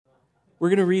We're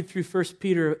going to read through 1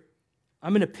 Peter.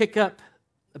 I'm going to pick up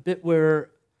a bit where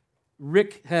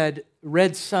Rick had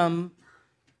read some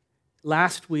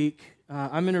last week.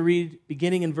 I'm going to read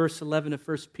beginning in verse 11 of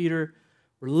 1 Peter.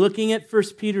 We're looking at 1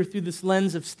 Peter through this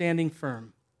lens of standing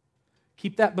firm.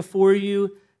 Keep that before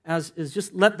you as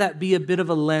just let that be a bit of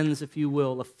a lens, if you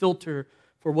will, a filter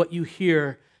for what you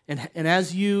hear. And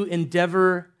as you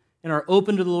endeavor and are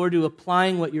open to the Lord to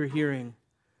applying what you're hearing,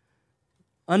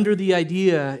 under the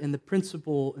idea and the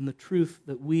principle and the truth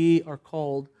that we are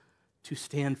called to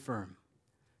stand firm,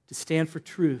 to stand for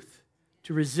truth,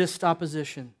 to resist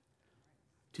opposition,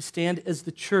 to stand as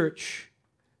the church,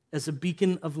 as a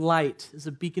beacon of light, as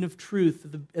a beacon of truth,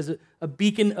 as a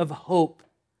beacon of hope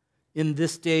in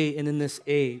this day and in this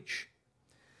age.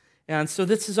 And so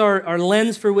this is our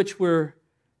lens for which we're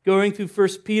going through 1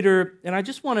 Peter. And I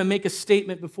just want to make a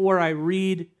statement before I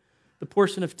read the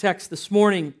portion of text this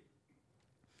morning.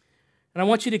 And I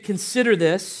want you to consider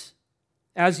this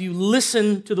as you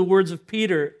listen to the words of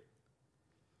Peter.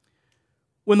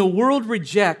 When the world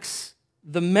rejects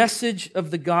the message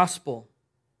of the gospel,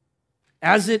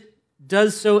 as it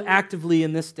does so actively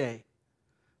in this day,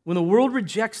 when the world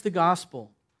rejects the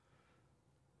gospel,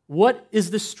 what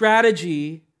is the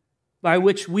strategy by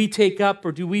which we take up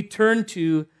or do we turn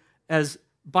to as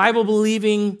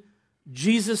Bible-believing,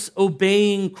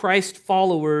 Jesus-obeying Christ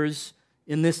followers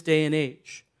in this day and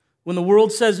age? When the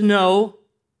world says no,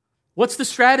 what's the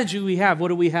strategy we have? What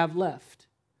do we have left?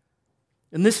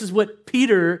 And this is what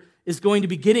Peter is going to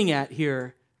be getting at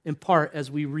here in part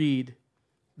as we read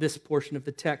this portion of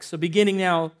the text. So beginning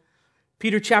now,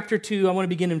 Peter chapter 2, I want to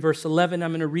begin in verse 11.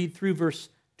 I'm going to read through verse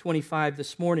 25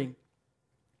 this morning.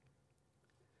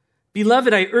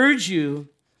 Beloved, I urge you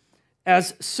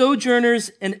as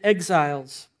sojourners and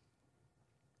exiles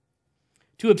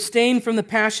to abstain from the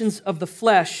passions of the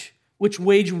flesh which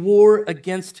wage war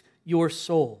against your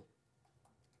soul.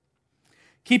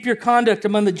 Keep your conduct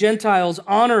among the Gentiles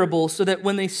honorable, so that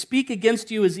when they speak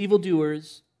against you as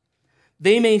evildoers,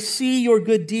 they may see your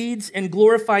good deeds and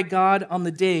glorify God on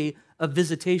the day of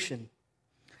visitation.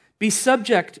 Be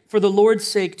subject for the Lord's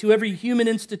sake to every human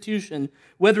institution,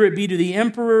 whether it be to the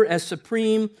emperor as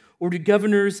supreme or to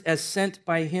governors as sent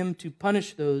by him to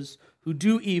punish those who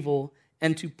do evil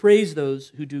and to praise those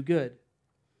who do good.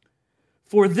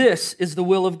 For this is the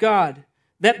will of God,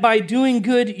 that by doing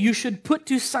good you should put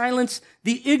to silence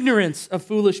the ignorance of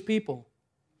foolish people.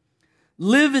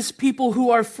 Live as people who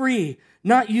are free,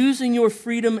 not using your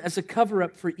freedom as a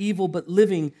cover-up for evil, but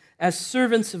living as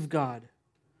servants of God.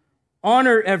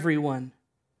 Honor everyone.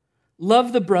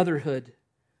 Love the brotherhood.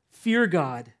 Fear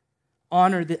God.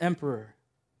 Honor the emperor.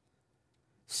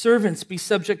 Servants, be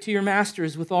subject to your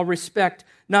masters with all respect,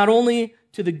 not only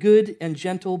to the good and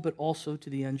gentle, but also to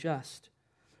the unjust.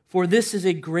 For this is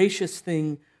a gracious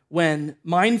thing when,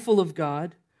 mindful of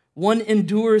God, one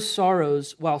endures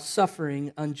sorrows while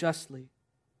suffering unjustly.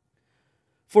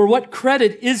 For what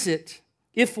credit is it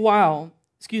if,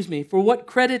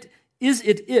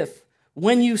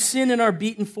 when you sin and are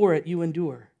beaten for it, you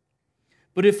endure?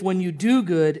 But if when you do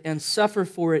good and suffer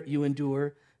for it, you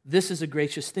endure, this is a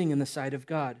gracious thing in the sight of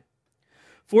God.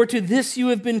 For to this you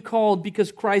have been called,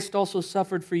 because Christ also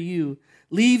suffered for you,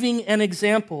 leaving an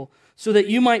example, so that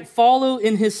you might follow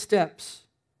in his steps.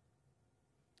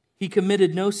 He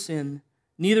committed no sin,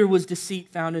 neither was deceit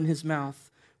found in his mouth.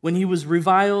 When he was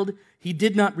reviled, he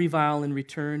did not revile in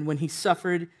return. When he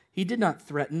suffered, he did not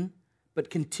threaten, but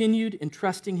continued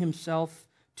entrusting himself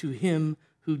to him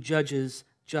who judges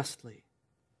justly.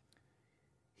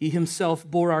 He himself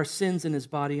bore our sins in his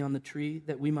body on the tree,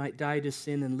 that we might die to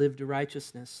sin and live to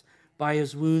righteousness. By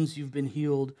his wounds you've been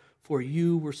healed, for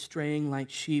you were straying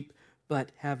like sheep, but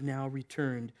have now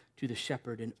returned to the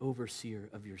shepherd and overseer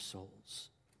of your souls.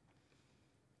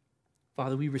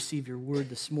 Father, we receive your word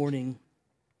this morning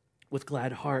with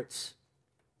glad hearts.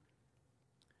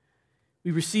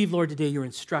 We receive, Lord, today your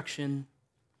instruction.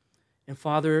 And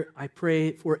Father, I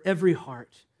pray for every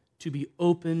heart to be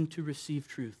open to receive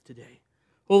truth today.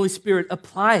 Holy Spirit,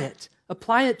 apply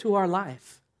it to our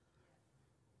life.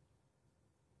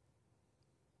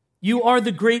 You are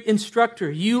the great instructor.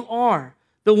 You are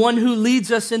the one who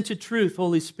leads us into truth,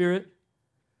 Holy Spirit.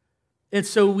 And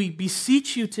so we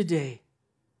beseech you today,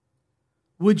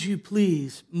 would you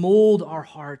please mold our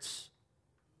hearts?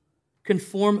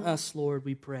 Conform us, Lord,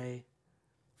 we pray,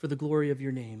 for the glory of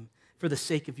your name, for the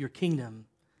sake of your kingdom.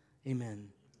 Amen.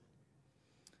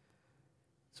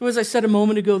 So as I said a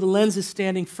moment ago, the lens is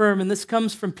standing firm, and this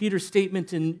comes from Peter's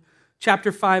statement in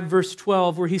chapter 5, verse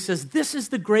 12, where he says, this is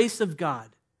the grace of God.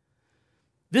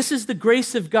 This is the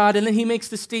grace of God, and then he makes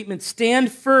the statement,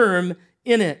 stand firm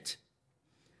in it.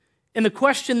 And the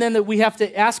question then that we have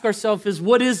to ask ourselves is,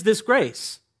 what is this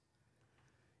grace?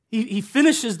 He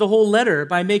finishes the whole letter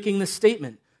by making this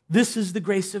statement. This is the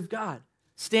grace of God.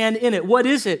 Stand in it. What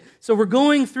is it? So we're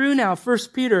going through now 1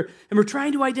 Peter, and we're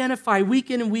trying to identify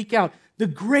week in and week out the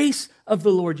grace of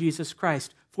the Lord Jesus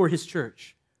Christ for his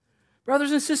church.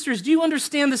 Brothers and sisters, do you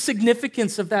understand the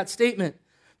significance of that statement?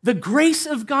 The grace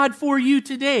of God for you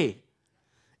today.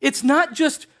 It's not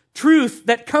just truth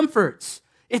that comforts.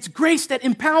 It's grace that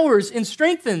empowers and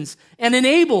strengthens and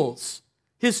enables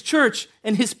his church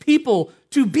and his people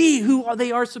to be who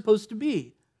they are supposed to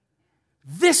be.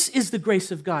 This is the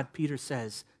grace of God, Peter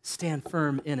says. Stand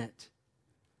firm in it.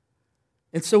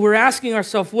 And so we're asking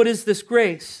ourselves, what is this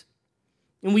grace?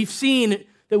 And we've seen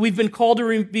that we've been called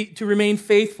to remain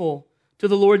faithful to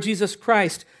the Lord Jesus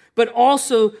Christ, but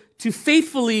also to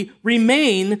faithfully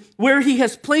remain where he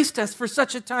has placed us for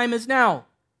such a time as now.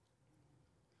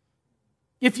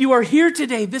 If you are here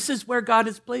today, this is where God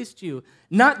has placed you,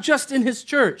 not just in his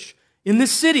church, in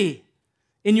this city,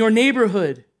 in your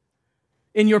neighborhood,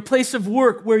 in your place of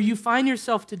work. Where you find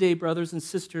yourself today, brothers and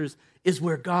sisters, is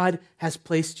where God has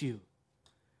placed you.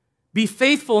 Be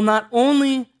faithful not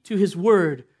only to his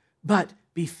word, but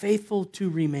be faithful to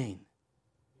remain.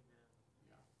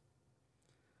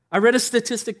 I read a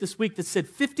statistic this week that said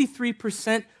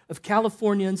 53% of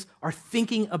Californians are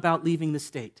thinking about leaving the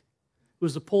state. It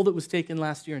was a poll that was taken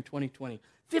last year in 2020.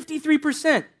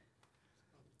 53%.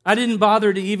 I didn't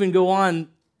bother to even go on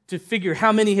to figure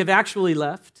how many have actually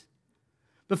left.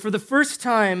 But for the first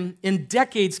time in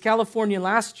decades, California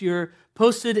last year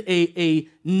posted a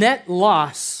net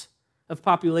loss of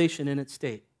population in its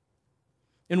state.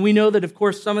 And we know that, of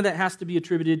course, some of that has to be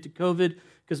attributed to COVID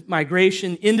because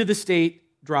migration into the state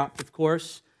dropped, of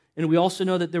course. And we also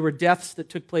know that there were deaths that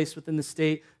took place within the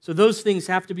state. So those things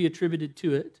have to be attributed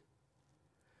to it.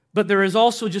 But there is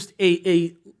also just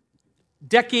a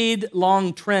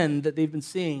decade-long trend that they've been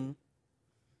seeing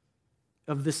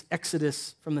of this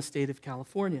exodus from the state of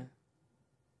California.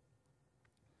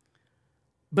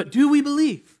 But do we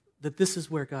believe that this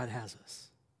is where God has us?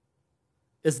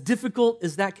 As difficult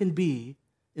as that can be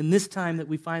in this time that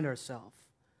we find ourselves,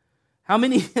 how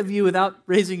many of you, without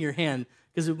raising your hand,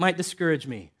 because it might discourage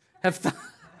me, have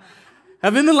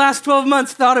in the last 12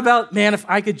 months thought about, man, if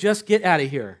I could just get out of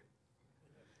here.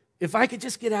 If I could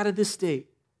just get out of this state.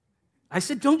 I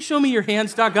said, don't show me your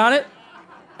hands, doggone it.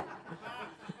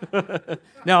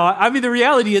 No, I mean, the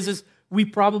reality is we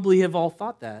probably have all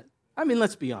thought that. I mean,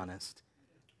 let's be honest.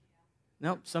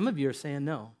 No, some of you are saying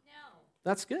no.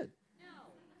 That's good.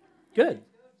 Good.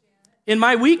 In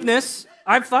my weakness,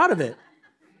 I've thought of it.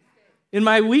 In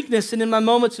my weakness and in my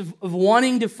moments of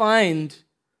wanting to find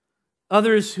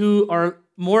others who are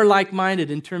more like-minded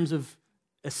in terms of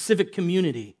a civic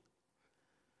community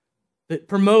that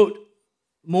promote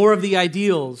more of the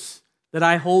ideals that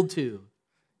I hold to.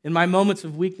 In my moments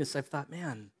of weakness, I've thought,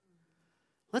 man,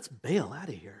 let's bail out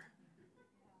of here.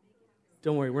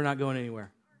 Don't worry, we're not going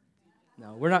anywhere.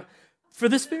 No, we're not. For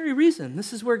this very reason,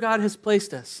 this is where God has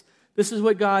placed us. This is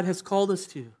what God has called us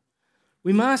to.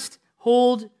 We must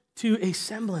hold to a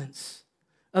semblance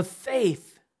of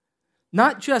faith,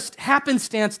 not just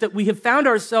happenstance that we have found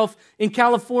ourselves in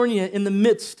California in the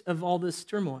midst of all this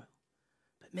turmoil.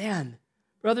 But man,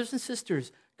 brothers and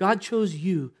sisters, God chose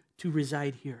you to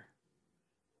reside here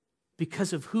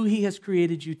because of who he has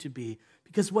created you to be,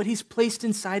 because what he's placed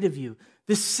inside of you.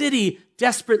 This city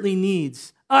desperately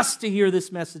needs us to hear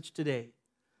this message today.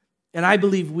 And I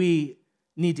believe we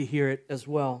need to hear it as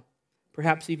well.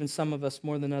 Perhaps even some of us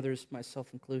more than others,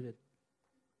 myself included.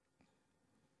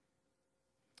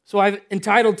 So I've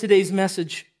entitled today's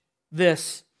message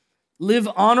this: Live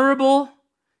honorable,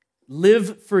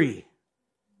 live free.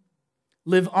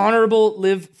 Live honorable,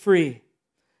 live free.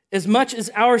 As much as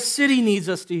our city needs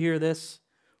us to hear this,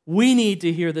 we need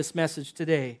to hear this message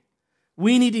today.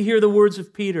 We need to hear the words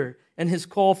of Peter and his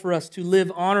call for us to live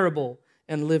honorable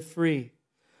and live free.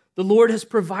 The Lord has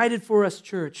provided for us,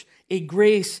 church, a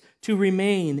grace to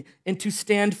remain and to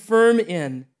stand firm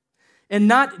in. And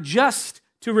not just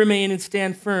to remain and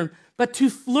stand firm, but to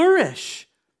flourish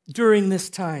during this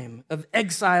time of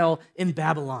exile in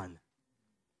Babylon.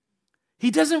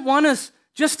 He doesn't want us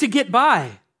just to get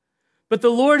by, but the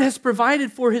Lord has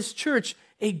provided for his church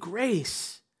a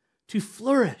grace to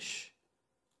flourish,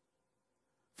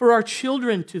 for our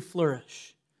children to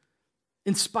flourish,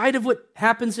 in spite of what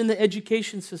happens in the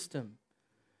education system,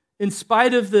 in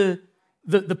spite of the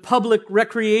public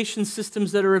recreation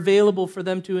systems that are available for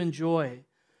them to enjoy,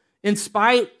 in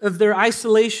spite of their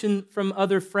isolation from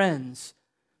other friends.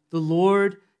 The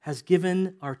Lord has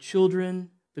given our children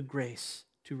the grace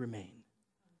to remain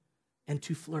and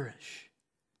to flourish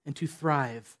and to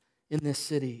thrive in this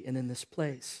city and in this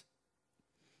place.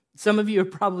 Some of you are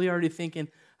probably already thinking,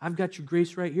 I've got your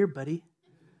grace right here, buddy.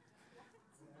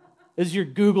 As you're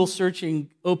Google searching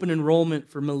open enrollment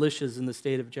for militias in the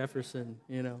state of Jefferson,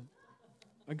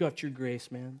 I got your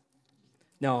grace, man.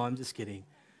 No, I'm just kidding.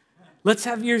 Let's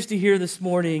have ears to hear this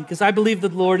morning, because I believe the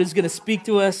Lord is going to speak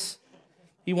to us.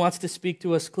 He wants to speak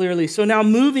to us clearly. So now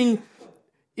moving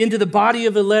into the body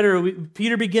of the letter,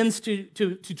 Peter begins to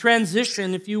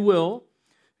transition, if you will,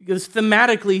 because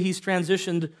thematically he's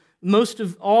transitioned. Most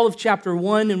of all of chapter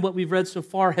 1 and what we've read so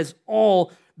far has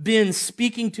all been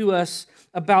speaking to us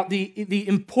about the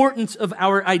importance of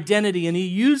our identity. And he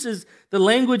uses the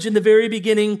language in the very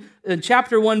beginning, in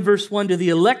chapter 1, verse 1, to the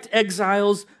elect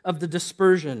exiles of the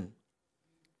dispersion.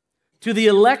 To the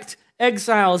elect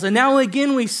exiles. And now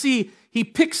again we see he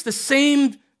picks the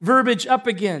same verbiage up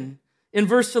again in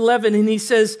verse 11, and he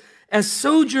says, as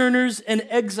sojourners and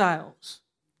exiles.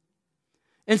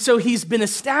 And so he's been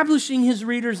establishing his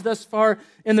readers thus far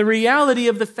in the reality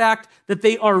of the fact that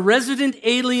they are resident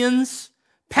aliens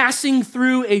passing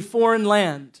through a foreign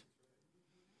land,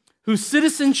 whose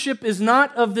citizenship is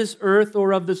not of this earth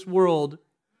or of this world,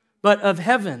 but of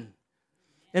heaven.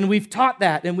 And we've taught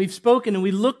that, and we've spoken, and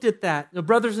we looked at that. Now,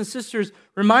 brothers and sisters,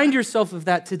 remind yourself of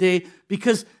that today,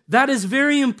 because that is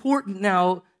very important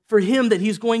now for him that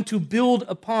he's going to build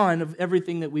upon of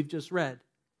everything that we've just read.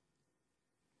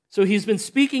 So he's been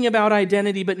speaking about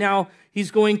identity, but now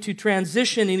he's going to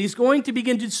transition, and he's going to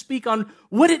begin to speak on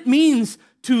what it means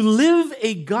to live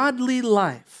a godly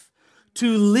life,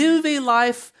 to live a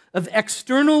life of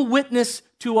external witness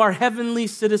to our heavenly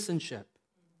citizenship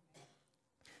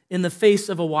in the face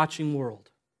of a watching world.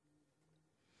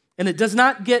 And it does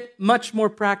not get much more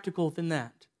practical than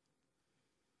that.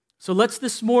 So let's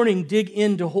this morning dig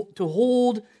in to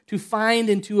hold, to find,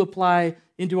 and to apply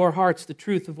into our hearts the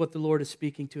truth of what the Lord is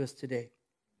speaking to us today.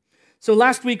 So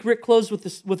last week, Rick closed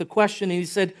with a question, and he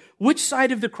said, which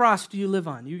side of the cross do you live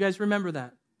on? You guys remember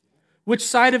that? Which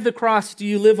side of the cross do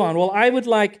you live on? Well, I would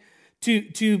like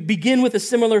to begin with a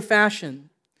similar fashion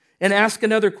and ask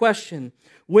another question.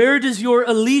 Where does your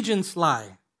allegiance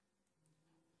lie?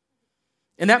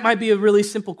 And that might be a really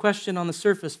simple question on the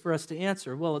surface for us to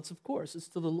answer. Well, it's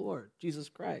to the Lord, Jesus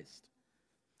Christ.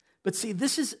 But see,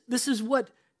 this is what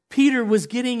Peter was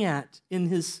getting at in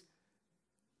his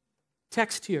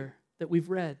text here that we've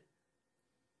read.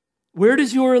 Where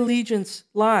does your allegiance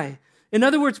lie? In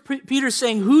other words, Peter's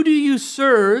saying, who do you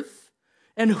serve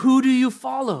and who do you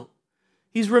follow?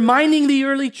 He's reminding the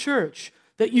early church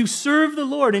that you serve the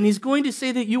Lord, and he's going to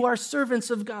say that you are servants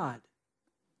of God.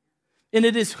 And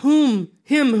it is him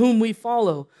whom we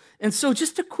follow. And so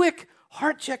just a quick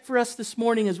heart check for us this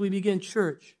morning as we begin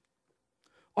church.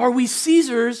 Are we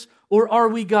Caesars or are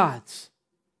we God's?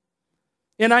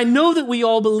 And I know that we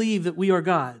all believe that we are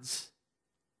God's.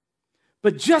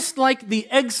 But just like the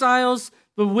exiles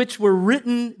which were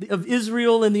written of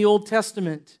Israel in the Old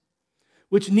Testament,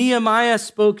 which Nehemiah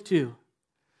spoke to,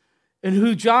 and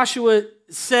who Joshua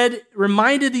said,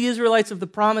 reminded the Israelites of the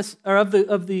promise, or of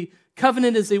the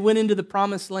covenant as they went into the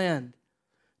promised land.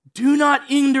 Do not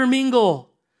intermingle.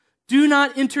 Do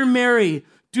not intermarry.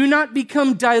 Do not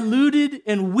become diluted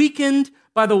and weakened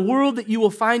by the world that you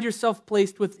will find yourself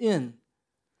placed within.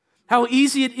 How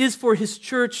easy it is for his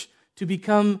church to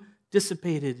become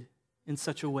dissipated in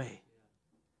such a way.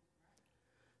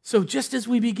 So just as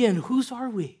we begin, whose are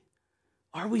we?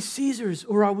 Are we Caesars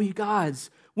or are we God's?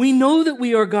 We know that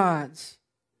we are God's.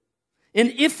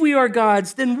 And if we are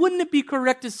God's, then wouldn't it be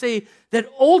correct to say that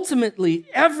ultimately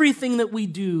everything that we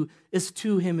do is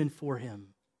to him and for him?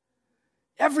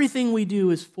 Everything we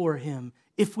do is for him.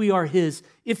 If we are his,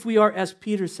 if we are, as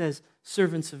Peter says,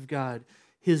 servants of God,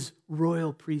 his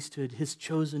royal priesthood, his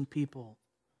chosen people,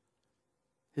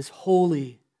 his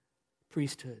holy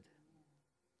priesthood.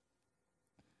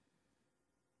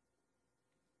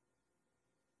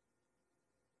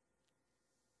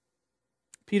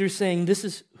 Peter's saying, this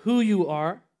is who you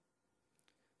are.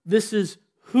 This is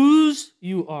whose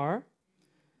you are.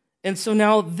 And so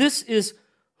now this is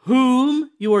whom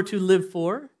you are to live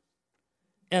for.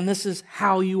 And this is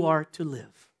how you are to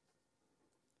live.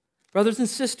 Brothers and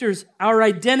sisters, our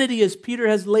identity, as Peter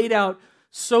has laid out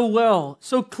so well,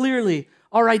 so clearly,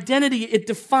 our identity, it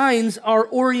defines our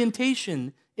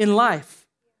orientation in life.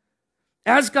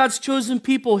 As God's chosen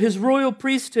people, his royal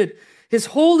priesthood, his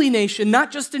holy nation,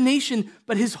 not just a nation,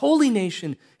 but his holy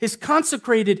nation, his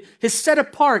consecrated, his set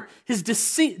apart, his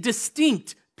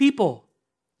distinct people,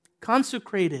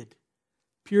 consecrated,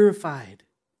 purified,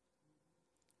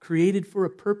 created for a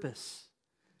purpose.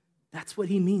 That's what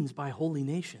he means by holy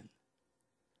nation.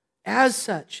 As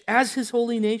such, as his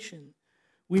holy nation,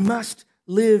 We must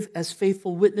live as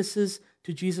faithful witnesses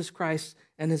to Jesus Christ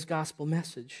and his gospel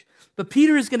message. But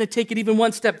Peter is going to take it even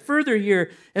one step further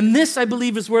here, and this, I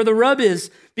believe, is where the rub is,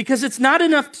 because it's not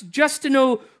enough just to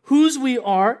know whose we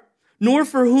are, nor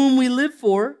for whom we live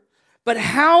for, but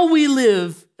how we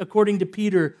live, according to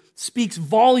Peter, speaks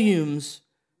volumes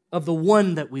of the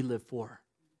one that we live for.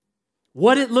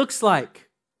 What it looks like.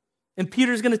 And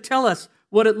Peter's going to tell us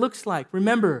what it looks like.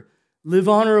 Remember, live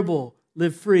honorable,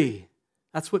 live free.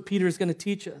 That's what Peter is going to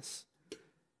teach us.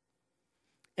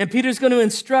 And Peter's going to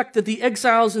instruct that the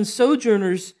exiles and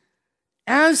sojourners,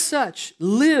 as such,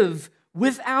 live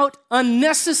without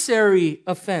unnecessary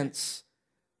offense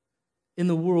in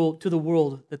the world, to the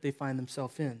world that they find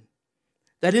themselves in.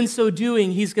 That in so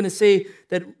doing, he's going to say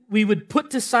that we would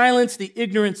put to silence the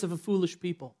ignorance of a foolish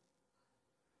people.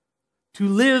 To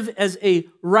live as a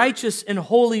righteous and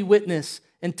holy witness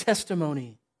and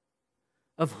testimony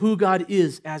of who God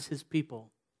is as his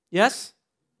people. Yes?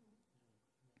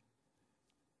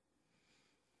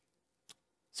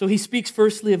 So he speaks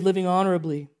firstly of living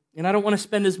honorably. And I don't want to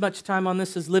spend as much time on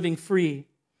this as living free.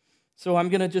 So I'm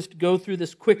going to just go through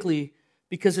this quickly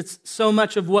because it's so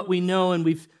much of what we know and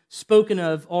we've spoken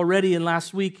of already in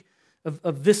last week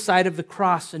of this side of the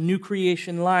cross, a new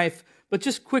creation life. But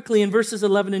just quickly in verses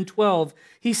 11 and 12,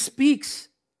 he speaks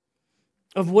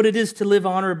of what it is to live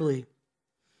honorably.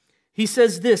 He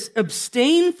says this,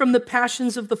 abstain from the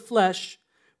passions of the flesh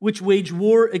which wage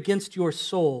war against your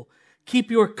soul.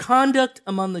 Keep your conduct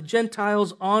among the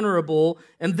Gentiles honorable,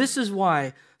 and this is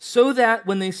why, so that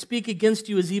when they speak against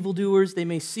you as evildoers, they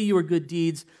may see your good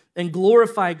deeds and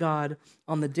glorify God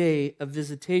on the day of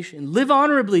visitation. Live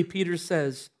honorably, Peter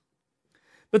says.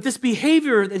 But this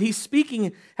behavior that he's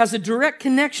speaking has a direct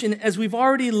connection, as we've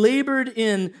already labored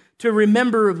in, to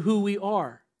remember of who we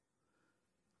are.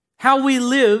 How we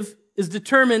live is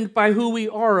determined by who we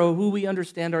are or who we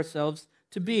understand ourselves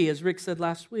to be, as Rick said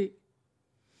last week.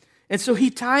 And so he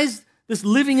ties this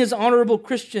living as honorable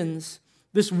Christians,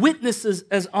 this witnesses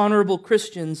as honorable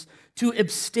Christians, to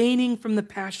abstaining from the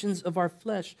passions of our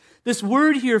flesh. This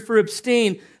word here for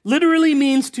abstain literally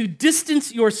means to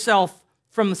distance yourself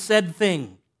from said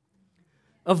thing.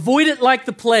 Avoid it like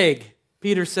the plague,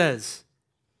 Peter says.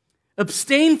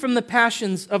 Abstain from the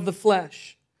passions of the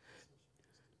flesh.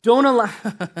 Don't allow...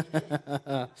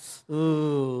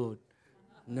 Ooh,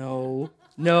 no.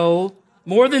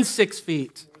 More than 6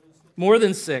 feet. More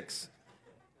than 6.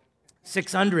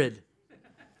 600.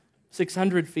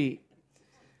 600 feet.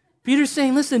 Peter's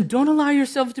saying, listen, don't allow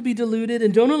yourself to be deluded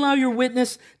and don't allow your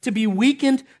witness to be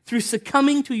weakened through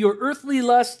succumbing to your earthly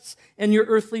lusts and your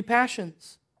earthly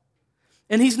passions.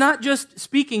 And he's not just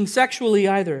speaking sexually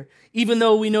either, even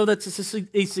though we know that's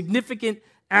a significant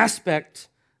aspect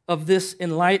of this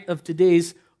in light of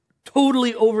today's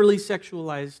totally overly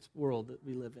sexualized world that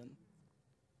we live in.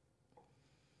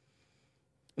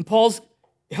 And Paul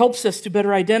helps us to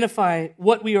better identify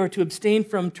what we are to abstain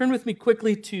from. Turn with me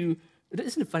quickly to,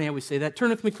 isn't it funny how we say that? Turn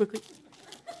with me quickly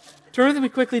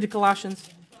to Colossians.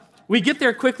 We get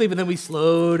there quickly, but then we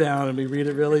slow down and we read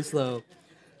it really slow.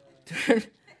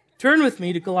 Turn with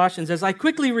me to Colossians as I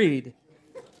quickly read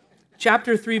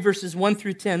chapter 3, verses 1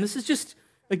 through 10. This is just,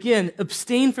 again,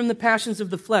 abstain from the passions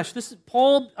of the flesh.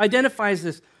 Paul identifies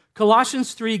this.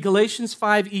 Colossians 3, Galatians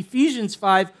 5, Ephesians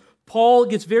 5. Paul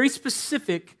gets very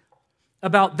specific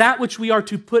about that which we are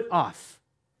to put off.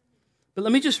 But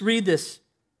let me just read this.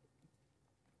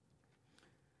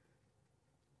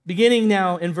 Beginning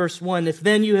now in verse 1, if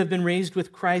then you have been raised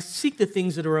with Christ, seek the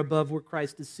things that are above where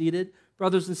Christ is seated.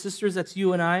 Brothers and sisters, that's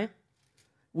you and I.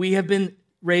 We have been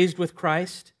raised with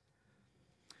Christ.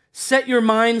 Set your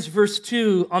minds, verse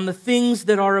 2, on the things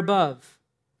that are above.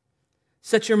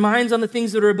 Set your minds on the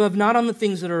things that are above, not on the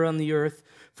things that are on the earth.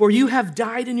 For you have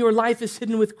died and your life is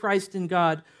hidden with Christ in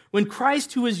God. When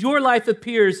Christ, who is your life,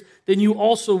 appears, then you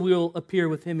also will appear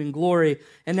with him in glory.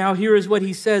 And now here is what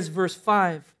he says, verse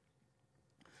 5.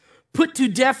 Put to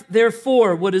death,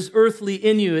 therefore, what is earthly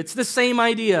in you. It's the same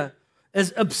idea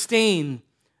as abstain.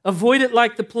 Avoid it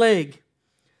like the plague.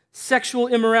 Sexual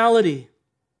immorality,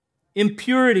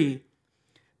 impurity,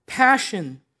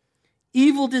 passion,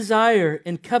 evil desire,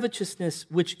 and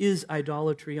covetousness, which is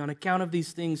idolatry. On account of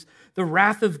these things, the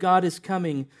wrath of God is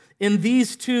coming. In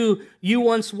these two you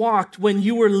once walked when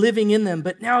you were living in them,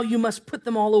 but now you must put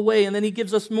them all away. And then he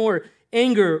gives us more.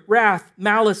 Anger, wrath,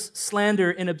 malice,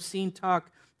 slander, and obscene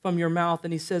talk from your mouth.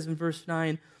 And he says in verse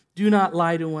 9, do not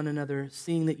lie to one another,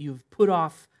 seeing that you've put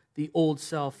off the old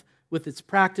self with its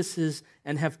practices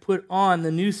and have put on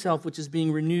the new self, which is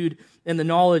being renewed in the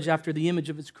knowledge after the image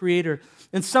of its creator.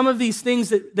 And some of these things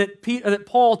that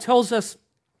Paul tells us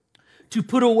to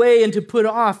put away and to put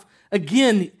off,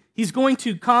 Again, he's going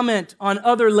to comment on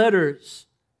other letters.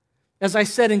 As I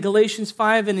said, in Galatians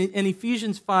 5 and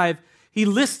Ephesians 5, he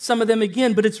lists some of them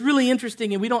again, but it's really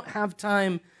interesting, and we don't have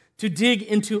time to dig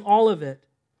into all of it.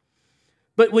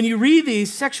 But when you read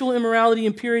these, sexual immorality,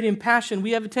 impurity, and passion,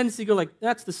 we have a tendency to go like,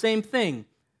 that's the same thing.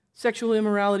 Sexual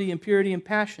immorality, impurity, and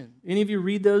passion. Any of you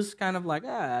read those kind of like,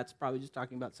 that's probably just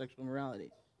talking about sexual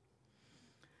immorality.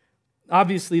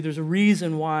 Obviously, there's a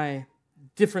reason why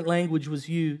different language was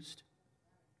used.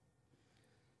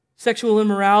 Sexual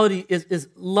immorality is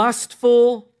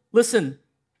lustful. Listen,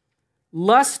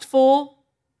 lustful.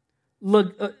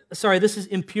 This is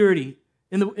impurity.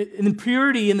 In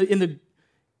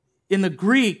the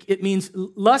Greek, it means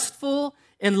lustful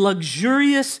and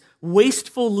luxurious,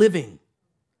 wasteful living.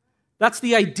 That's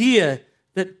the idea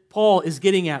that Paul is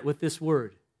getting at with this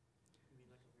word.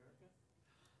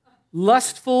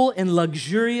 Lustful and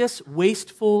luxurious,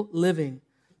 wasteful living.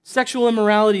 Sexual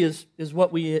immorality is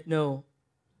what we know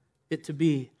it to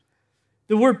be.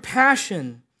 The word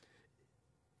passion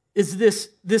is this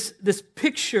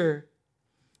picture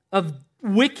of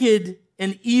wicked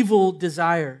and evil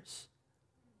desires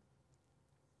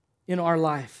in our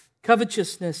life.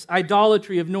 Covetousness,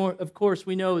 idolatry, of course,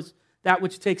 we know is that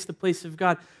which takes the place of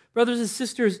God. Brothers and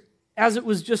sisters, as it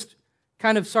was just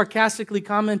kind of sarcastically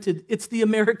commented, it's the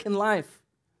American life.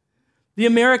 The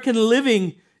American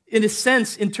living, in a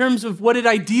sense, in terms of what it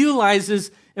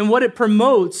idealizes and what it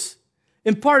promotes,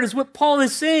 in part is what Paul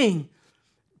is saying.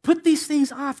 Put these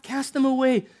things off, cast them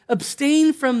away,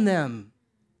 abstain from them.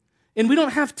 And we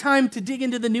don't have time to dig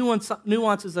into the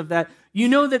nuances of that. You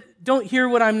know that, don't hear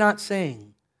what I'm not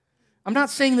saying. I'm not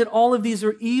saying that all of these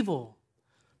are evil.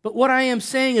 But what I am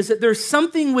saying is that there's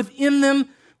something within them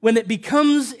when it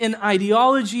becomes an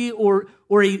ideology or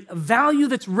a value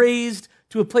that's raised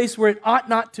to a place where it ought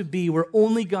not to be, where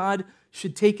only God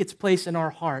should take its place in our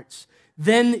hearts.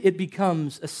 Then it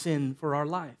becomes a sin for our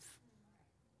life.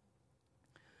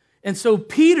 And so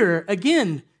Peter,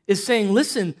 again, is saying,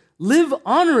 listen, live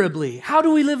honorably. How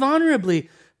do we live honorably?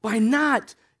 By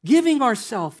not giving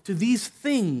ourselves to these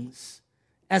things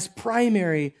as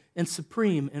primary and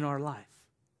supreme in our life.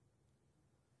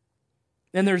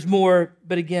 And there's more,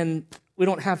 but again, we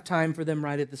don't have time for them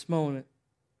right at this moment.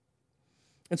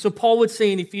 And so Paul would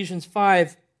say in Ephesians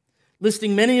 5,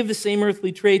 listing many of the same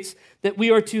earthly traits that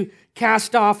we are to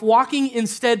cast off, walking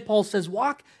instead, Paul says,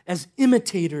 walk as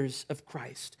imitators of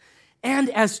Christ and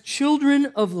as children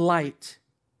of light,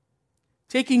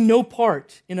 taking no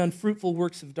part in unfruitful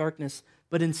works of darkness,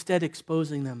 but instead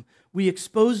exposing them. We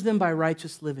expose them by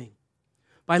righteous living,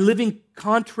 by living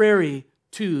contrary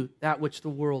to that which the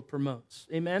world promotes.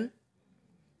 Amen?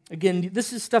 Again,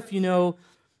 this is stuff you know,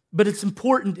 but it's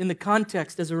important in the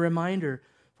context as a reminder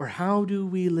for how do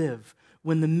we live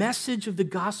when the message of the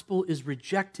gospel is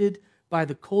rejected by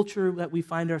the culture that we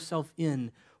find ourselves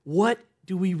in. What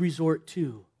do we resort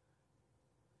to?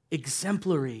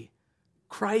 Exemplary,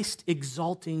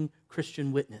 Christ-exalting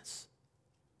Christian witness.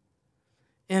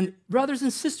 And brothers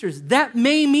and sisters, that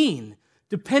may mean,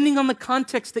 depending on the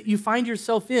context that you find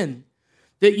yourself in,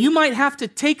 that you might have to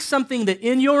take something that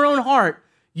in your own heart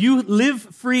you live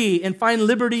free and find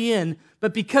liberty in,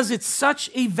 but because it's such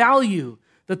a value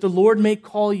that the Lord may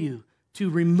call you to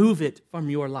remove it from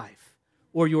your life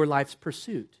or your life's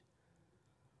pursuit.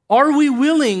 Are we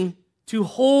willing to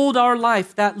hold our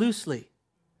life that loosely?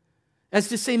 As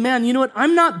to say, man, you know what?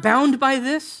 I'm not bound by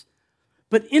this,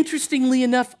 but interestingly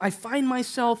enough, I find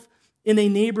myself in a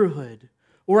neighborhood,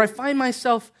 or I find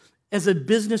myself as a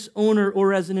business owner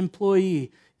or as an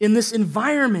employee in this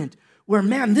environment where,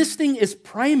 man, this thing is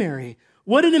primary.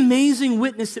 What an amazing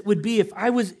witness it would be if I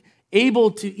was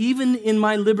able to, even in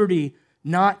my liberty,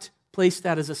 not place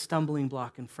that as a stumbling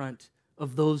block in front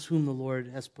of those whom the Lord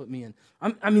has put me in.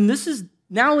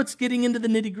 Now it's getting into the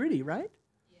nitty-gritty, right?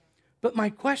 Yeah. But my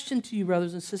question to you,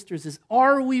 brothers and sisters, is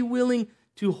are we willing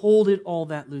to hold it all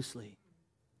that loosely?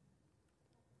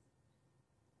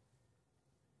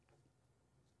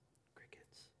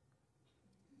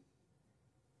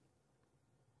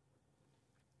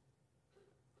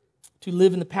 To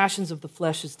live in the passions of the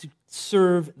flesh is to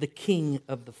serve the king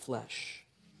of the flesh,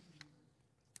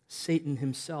 Satan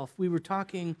himself. I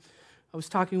was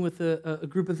talking with a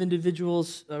group of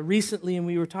individuals recently, and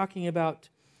we were talking about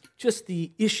just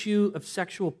the issue of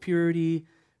sexual purity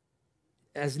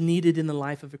as needed in the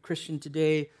life of a Christian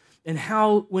today, and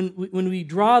how when we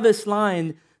draw this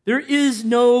line, there is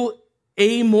no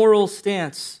amoral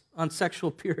stance on sexual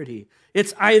purity.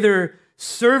 It's either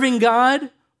serving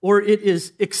God or it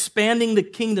is expanding the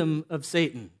kingdom of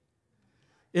Satan.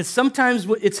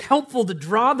 It's helpful to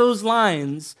draw those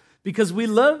lines because we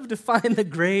love to find the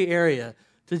gray area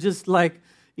to just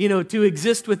to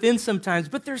exist within sometimes.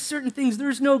 But there's certain things,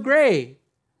 there's no gray.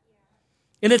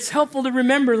 And it's helpful to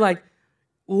remember,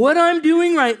 what I'm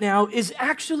doing right now is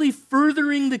actually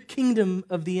furthering the kingdom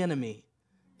of the enemy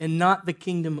and not the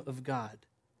kingdom of God.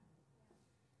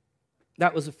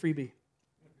 That was a freebie.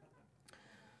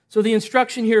 So the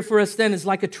instruction here for us then is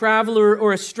like a traveler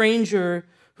or a stranger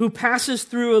who passes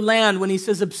through a land when he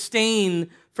says abstain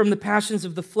from the passions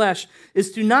of the flesh,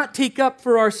 is to not take up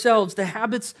for ourselves the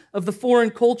habits of the foreign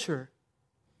culture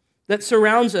that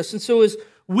surrounds us. And so as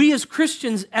we as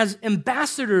Christians, as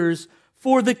ambassadors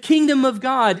for the kingdom of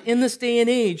God in this day and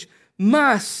age,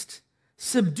 must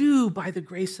subdue by the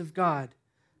grace of God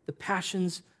the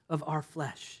passions of our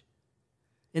flesh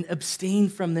and abstain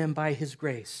from them by his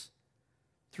grace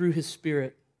through his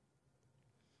Spirit.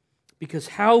 Because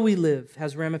how we live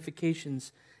has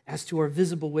ramifications as to our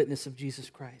visible witness of Jesus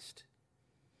Christ.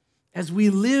 As we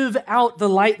live out the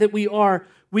light that we are,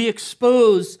 we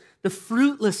expose the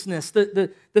fruitlessness,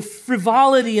 the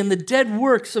frivolity and the dead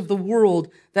works of the world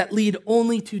that lead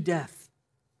only to death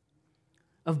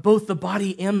of both the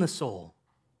body and the soul.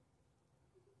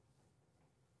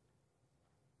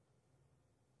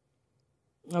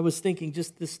 I was thinking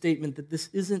just this statement that this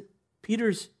isn't,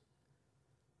 Peter's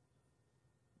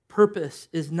purpose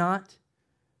is not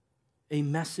a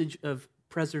message of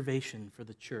preservation for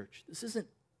the church. This isn't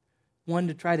one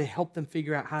to try to help them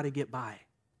figure out how to get by.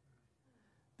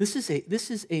 This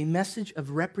is a message of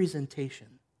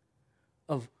representation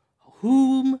of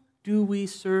whom do we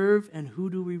serve and who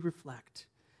do we reflect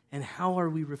and how are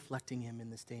we reflecting him in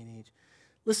this day and age.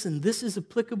 Listen, this is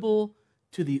applicable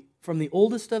from the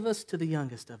oldest of us to the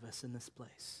youngest of us in this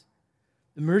place.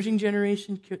 Emerging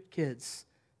generation kids,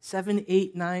 7,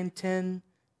 8, 9, 10,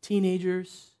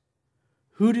 teenagers.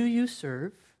 Who do you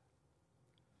serve?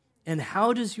 And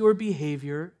how does your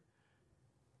behavior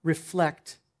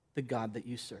reflect the God that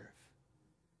you serve?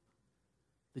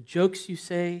 The jokes you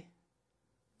say,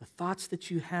 the thoughts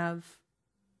that you have,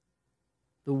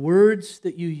 the words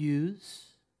that you use.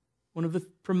 One of the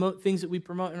things that we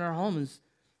promote in our home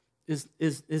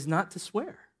is not to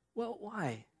swear. Well,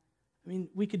 why? I mean,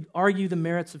 we could argue the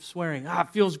merits of swearing. It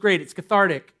feels great. It's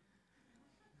cathartic.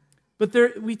 But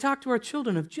we talk to our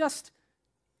children of just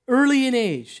early in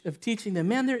age of teaching them,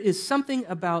 man, there is something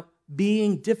about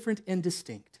being different and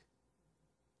distinct.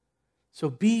 So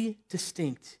be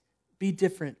distinct, be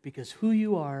different, because who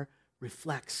you are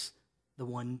reflects the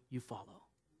one you follow.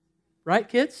 Right,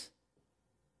 kids?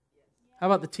 How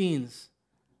about the teens?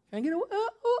 Can I get a...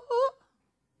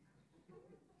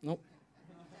 Nope.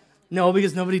 No,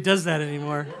 because nobody does that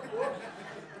anymore.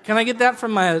 Can I get that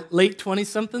from my late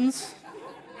 20-somethings?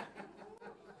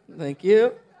 Thank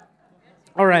you.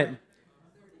 All right.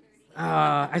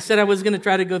 I said I was going to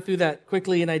try to go through that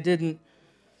quickly, and I didn't.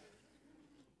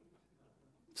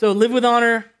 So live with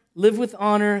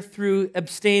honor through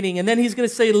abstaining. And then he's going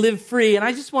to say live free. And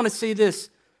I just want to say this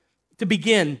to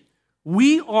begin.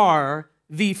 We are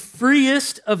the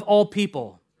freest of all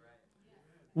people.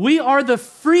 We are the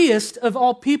freest of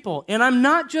all people. And I'm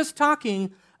not just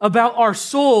talking about our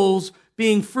souls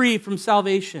being free from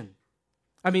salvation.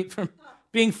 From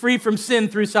being free from sin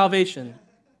through salvation.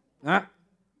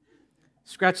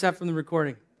 Scratch that from the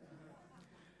recording.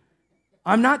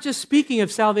 I'm not just speaking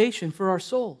of salvation for our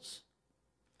souls.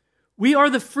 We are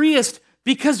the freest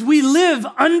because we live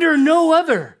under no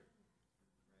other.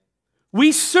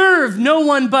 We serve no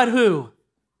one but who?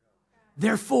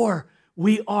 Therefore,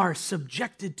 we are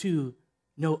subjected to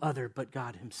no other but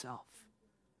God himself.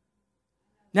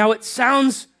 Now, it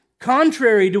sounds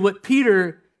contrary to what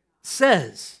Peter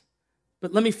says,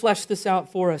 but let me flesh this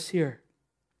out for us here.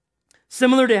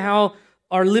 Similar to how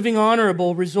our living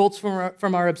honorable results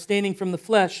from our abstaining from the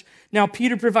flesh, now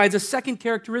Peter provides a second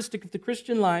characteristic of the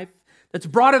Christian life that's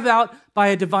brought about by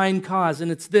a divine cause, and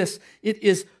it's this. It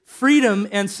is freedom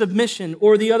and submission,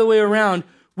 or the other way around.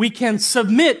 We can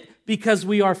submit because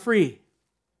we are free.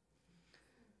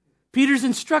 Peter's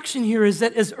instruction here is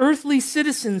that as earthly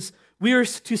citizens, we are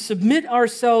to submit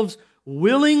ourselves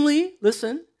willingly,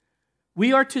 listen,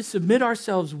 we are to submit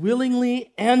ourselves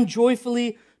willingly and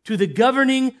joyfully to the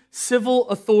governing civil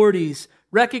authorities,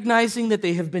 recognizing that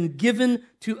they have been given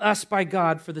to us by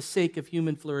God for the sake of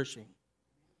human flourishing.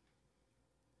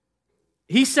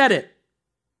 He said it,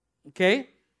 okay?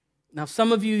 Now,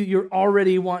 some of you, you're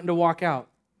already wanting to walk out,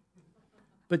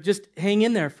 but just hang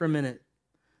in there for a minute.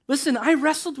 Listen, I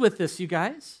wrestled with this, you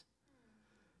guys,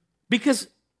 because,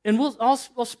 and I'll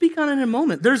speak on it in a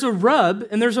moment. There's a rub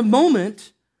and there's a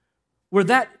moment where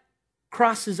that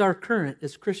crosses our current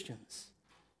as Christians,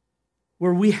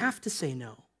 where we have to say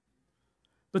no.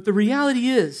 But the reality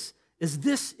is is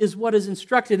this is what is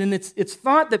instructed. And it's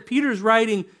thought that Peter's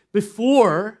writing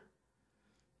before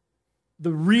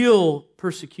the real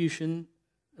persecution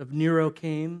of Nero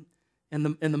came and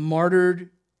the martyred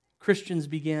Christians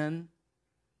began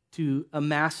to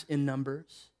amass in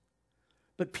numbers.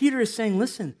 But Peter is saying,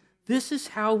 listen, this is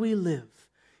how we live.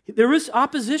 There was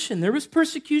opposition, there was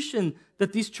persecution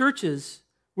that these churches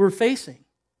were facing.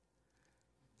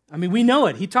 I mean, we know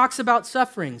it. He talks about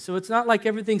suffering, so it's not like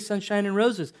everything's sunshine and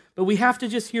roses, but we have to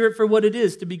just hear it for what it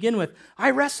is to begin with.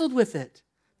 I wrestled with it,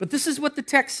 but this is what the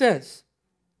text says.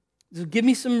 So give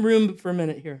me some room for a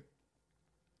minute here.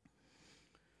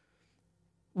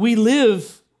 We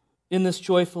live in this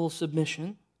joyful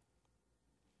submission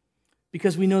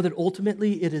because we know that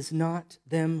ultimately it is not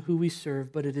them who we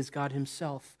serve, but it is God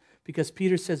himself. Because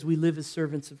Peter says we live as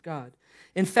servants of God.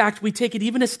 In fact, we take it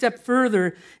even a step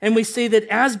further and we say that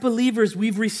as believers,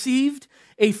 we've received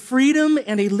a freedom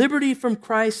and a liberty from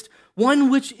Christ, one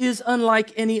which is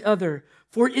unlike any other,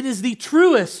 for it is the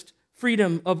truest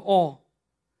freedom of all.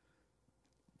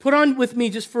 Put on with me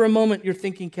just for a moment your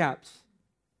thinking caps.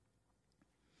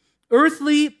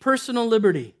 Earthly personal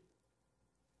liberty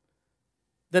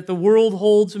that the world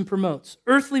holds and promotes,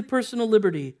 earthly personal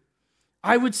liberty,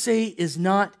 I would say is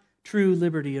not true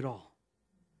liberty at all.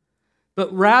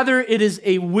 But rather it is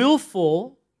a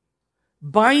willful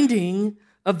binding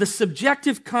of the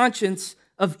subjective conscience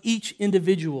of each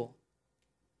individual.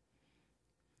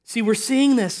 See, we're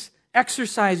seeing this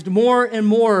exercised more and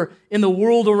more in the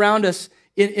world around us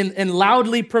and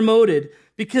loudly promoted.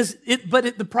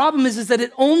 The problem is that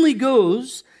it only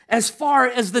goes as far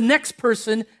as the next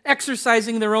person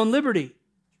exercising their own liberty.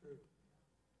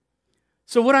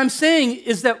 So what I'm saying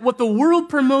is that what the world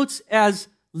promotes as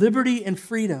liberty and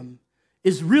freedom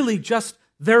is really just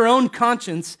their own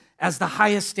conscience as the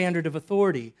highest standard of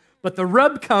authority. But the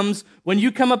rub comes when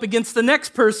you come up against the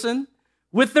next person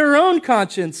with their own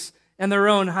conscience and their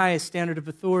own highest standard of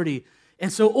authority.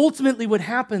 And so ultimately what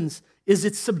happens is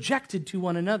it's subjected to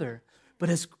one another. But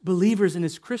as believers and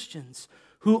as Christians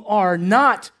who are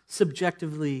not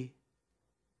subjectively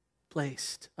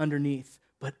placed underneath,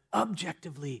 but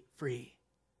objectively free,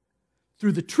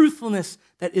 through the truthfulness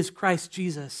that is Christ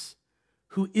Jesus,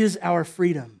 who is our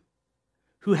freedom,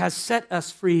 who has set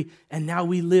us free, and now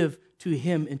we live to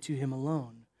him and to him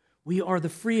alone. We are the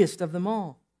freest of them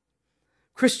all.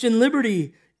 Christian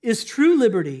liberty is true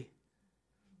liberty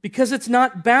because it's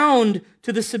not bound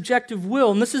to the subjective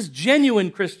will. And this is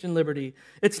genuine Christian liberty.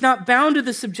 It's not bound to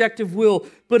the subjective will,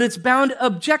 but it's bound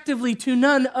objectively to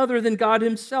none other than God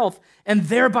himself, and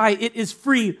thereby it is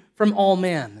free from all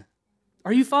man.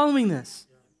 Are you following this?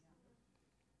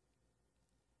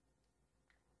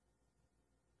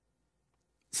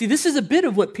 See, this is a bit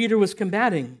of what Peter was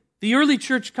combating. The early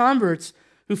church converts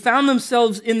who found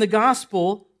themselves in the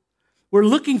gospel were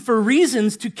looking for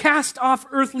reasons to cast off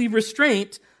earthly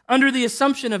restraint under the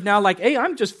assumption of now like, hey,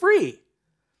 I'm just free.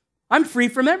 I'm free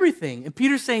from everything. And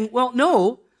Peter's saying, well,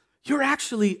 no, you're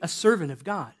actually a servant of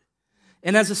God.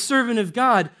 And as a servant of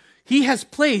God, he has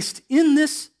placed in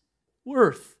this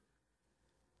earth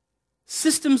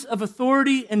systems of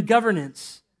authority and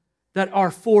governance that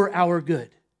are for our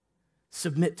good.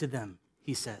 Submit to them,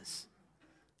 he says.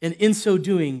 And in so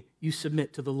doing, you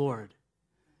submit to the Lord.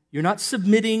 You're not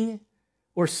submitting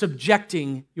or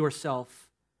subjecting yourself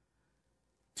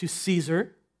to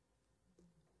Caesar,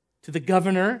 to the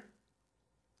governor,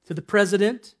 to the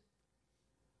president.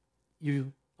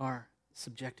 You are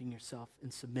subjecting yourself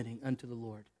and submitting unto the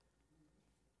Lord.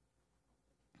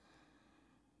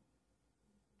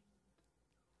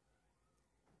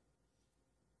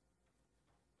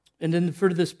 And then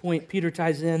further to this point, Peter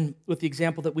ties in with the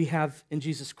example that we have in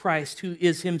Jesus Christ, who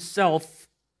is himself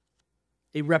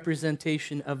a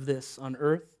representation of this on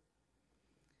earth.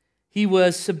 He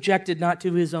was subjected not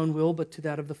to his own will, but to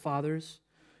that of the Father's,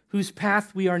 whose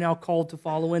path we are now called to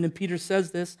follow in. And Peter says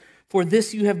this, for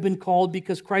this you have been called,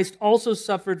 because Christ also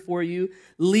suffered for you,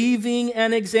 leaving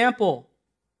an example,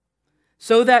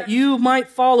 so that you might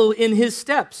follow in his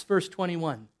steps. Verse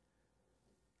 21.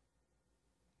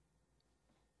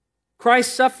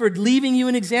 Christ suffered, leaving you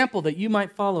an example that you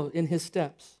might follow in his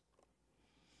steps.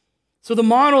 So the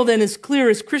model then is clear.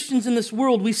 As Christians in this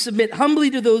world, we submit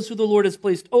humbly to those who the Lord has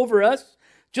placed over us,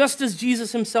 just as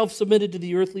Jesus himself submitted to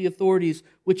the earthly authorities,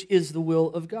 which is the will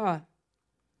of God.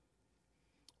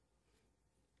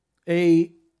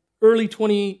 A early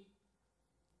 20th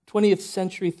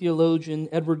century theologian,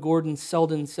 Edward Gordon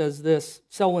Selwyn says this,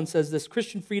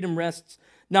 Christian freedom rests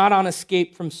not on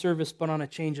escape from service, but on a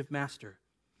change of master.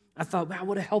 I thought, wow,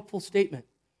 what a helpful statement.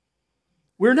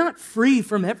 We're not free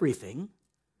from everything.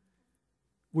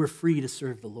 We're free to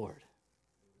serve the Lord.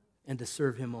 and to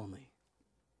serve him only.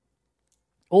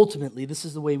 Ultimately, this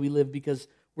is the way we live because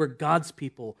we're God's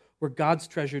people. We're God's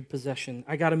treasured possession.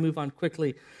 I got to move on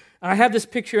quickly. I have this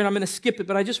picture, and I'm going to skip it,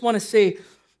 but I just want to say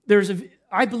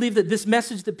I believe that this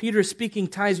message that Peter is speaking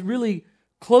ties really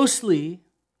closely.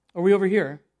 Are we over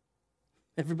here?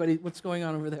 Everybody, what's going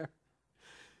on over there?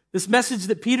 This message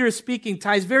that Peter is speaking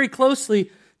ties very closely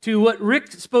to what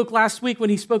Rick spoke last week when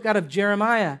he spoke out of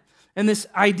Jeremiah, and this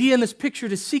idea and this picture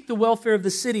to seek the welfare of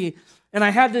the city. And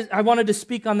I wanted to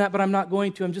speak on that, but I'm not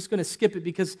going to. I'm just going to skip it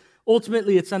because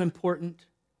ultimately it's unimportant.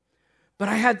 But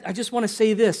I just want to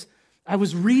say this. I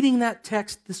was reading that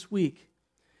text this week,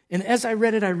 and as I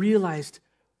read it, I realized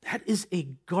that is a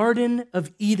Garden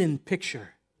of Eden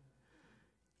picture.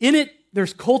 In it,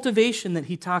 there's cultivation that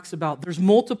he talks about. There's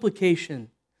multiplication.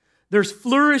 There's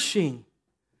flourishing.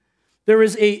 There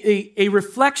is a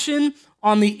reflection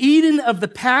on the Eden of the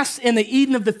past and the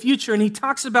Eden of the future, and he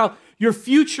talks about your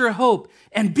future hope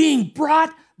and being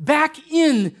brought back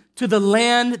in to the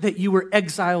land that you were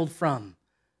exiled from.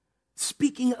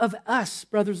 Speaking of us,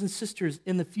 brothers and sisters,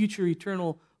 in the future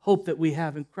eternal hope that we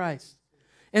have in Christ.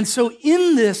 And so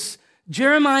in this,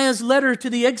 Jeremiah's letter to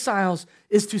the exiles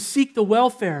is to seek the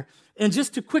welfare. And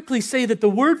just to quickly say that the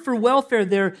word for welfare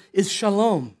there is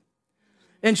shalom.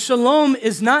 And shalom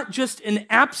is not just an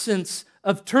absence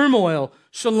of turmoil.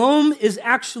 Shalom is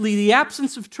actually the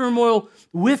absence of turmoil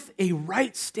with a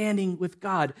right standing with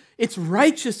God. It's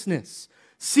righteousness.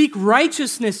 Seek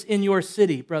righteousness in your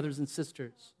city, brothers and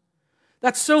sisters.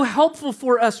 That's so helpful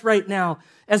for us right now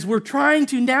as we're trying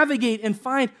to navigate and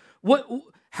find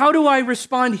how do I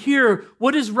respond here?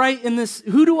 What is right in this?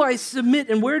 Who do I submit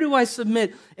and where do I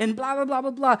submit? And blah, blah, blah,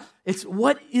 blah, blah. It's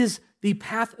what is the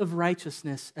path of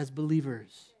righteousness as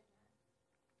believers?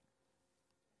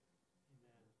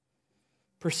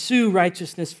 Pursue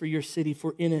righteousness for your city,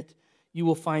 for in it you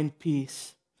will find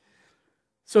peace.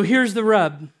 So here's the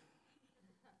rub,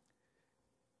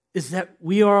 is that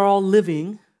we are all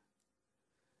living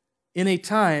in a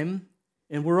time,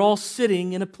 and we're all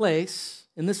sitting in a place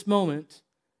in this moment,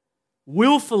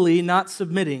 willfully not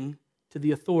submitting to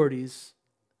the authorities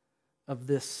of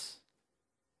this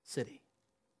city.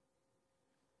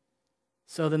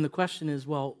 So then the question is,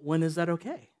 well, when is that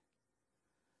okay?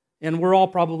 And we're all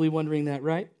probably wondering that,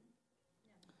 right?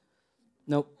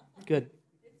 Nope. Good.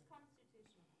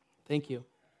 Thank you.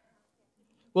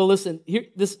 Well, listen, here,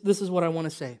 this is what I want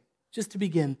to say. Just to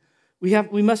begin,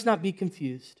 we must not be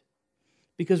confused.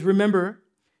 Because remember,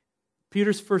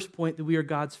 Peter's first point that we are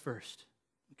God's first.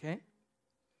 Okay?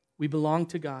 We belong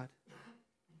to God.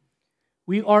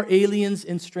 We are aliens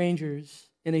and strangers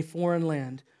in a foreign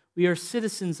land. We are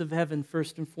citizens of heaven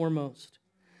first and foremost.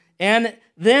 And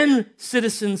then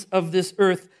citizens of this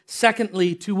earth,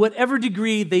 secondly, to whatever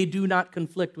degree they do not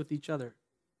conflict with each other.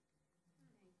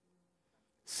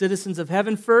 Citizens of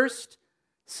heaven first,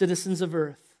 citizens of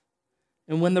earth.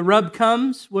 And when the rub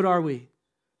comes, what are we?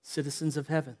 Citizens of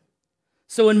heaven.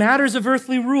 So in matters of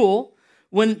earthly rule,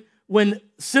 when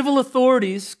civil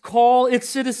authorities call its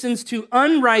citizens to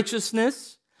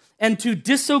unrighteousness and to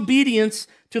disobedience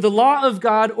to the law of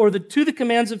God or to the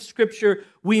commands of Scripture,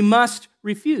 we must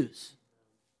refuse,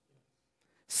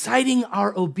 citing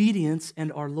our obedience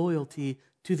and our loyalty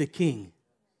to the King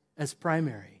as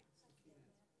primary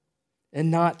and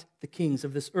not the kings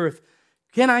of this earth.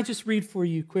 Can I just read for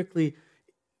you quickly?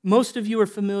 Most of you are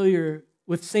familiar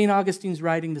with St. Augustine's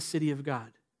writing, The City of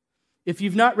God. If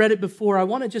you've not read it before, I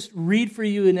want to just read for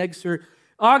you an excerpt.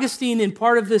 Augustine, in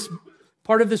part of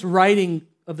this writing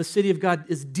of the City of God,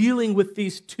 is dealing with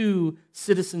these two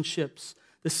citizenships,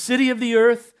 the city of the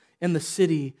earth and the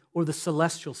city or the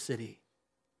celestial city.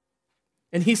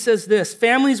 And he says this,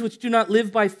 families which do not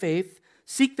live by faith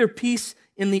seek their peace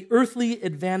in the earthly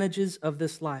advantages of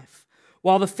this life,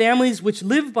 while the families which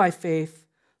live by faith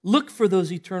look for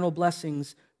those eternal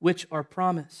blessings which are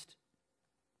promised.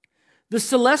 The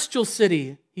celestial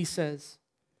city, he says,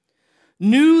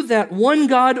 knew that one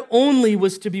God only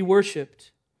was to be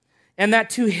worshipped, and that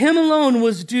to him alone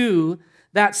was due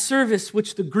that service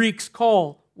which the Greeks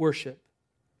call worship,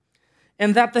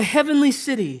 and that the heavenly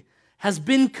city has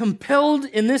been compelled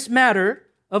in this matter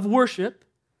of worship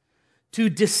to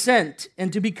dissent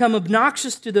and to become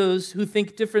obnoxious to those who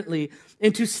think differently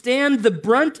and to stand the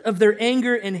brunt of their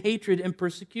anger and hatred and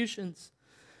persecutions.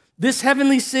 This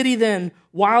heavenly city then,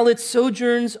 while it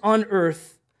sojourns on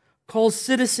earth, calls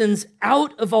citizens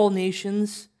out of all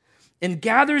nations and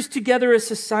gathers together a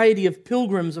society of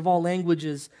pilgrims of all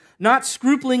languages, not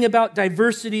scrupling about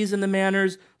diversities in the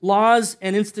manners, laws,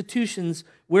 and institutions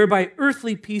whereby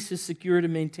earthly peace is secured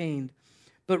and maintained,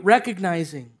 but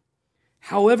recognizing,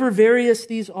 however various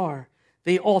these are,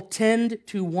 They all tend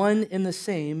to one and the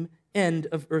same end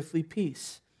of earthly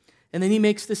peace. And then he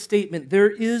makes the statement,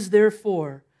 it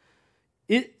therefore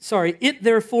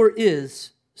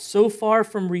is so far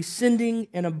from rescinding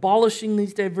and abolishing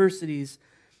these diversities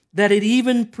that it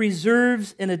even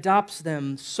preserves and adopts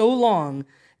them so long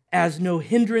as no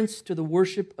hindrance to the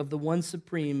worship of the one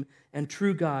supreme and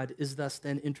true God is thus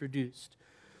then introduced.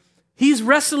 He's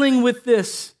wrestling with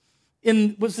this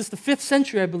was this the 5th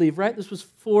century, I believe, right? This was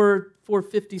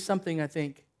 450 something, I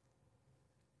think.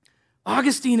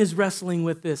 Augustine is wrestling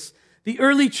with this. The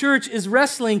early church is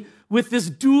wrestling with this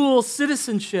dual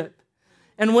citizenship.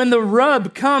 And when the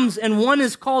rub comes and one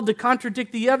is called to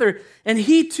contradict the other, and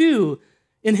he too,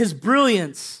 in his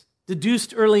brilliance,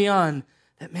 deduced early on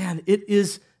that, man, it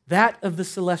is that of the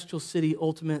celestial city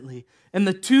ultimately. And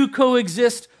the two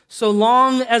coexist so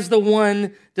long as the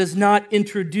one does not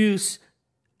introduce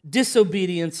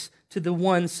disobedience to the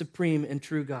one supreme and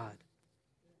true God.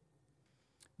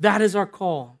 That is our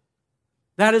call.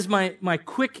 That is my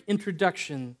quick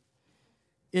introduction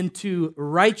into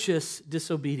righteous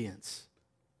disobedience.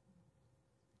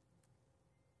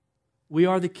 We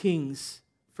are the kings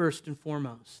first and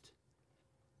foremost.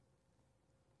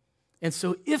 And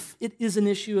so if it is an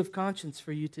issue of conscience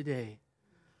for you today,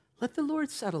 let the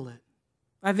Lord settle it.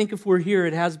 I think if we're here,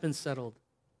 it has been settled.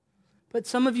 But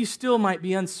some of you still might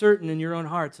be uncertain in your own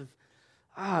hearts of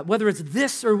whether it's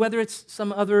this or whether it's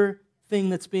some other thing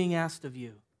that's being asked of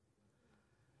you.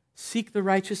 Seek the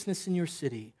righteousness in your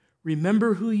city.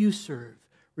 Remember who you serve.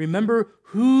 Remember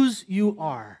whose you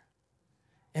are.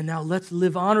 And now let's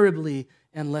live honorably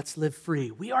and let's live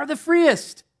free. We are the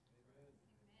freest.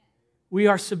 We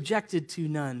are subjected to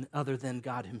none other than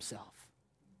God himself.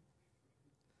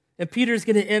 And Peter's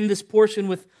going to end this portion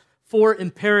with 4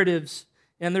 imperatives.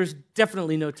 And there's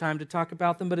definitely no time to talk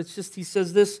about them, but it's just, he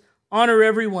says this, honor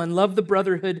everyone, love the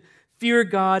brotherhood, fear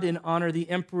God, and honor the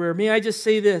emperor. May I just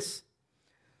say this?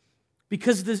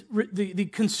 Because the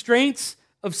constraints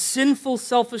of sinful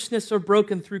selfishness are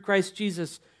broken through Christ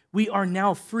Jesus, we are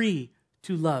now free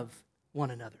to love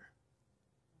one another.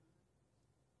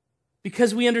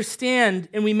 Because we understand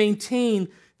and we maintain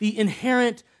the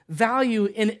inherent value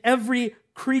in every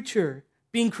creature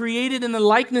being created in the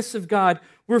likeness of God,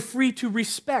 we're free to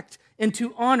respect and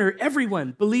to honor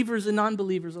everyone, believers and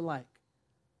non-believers alike.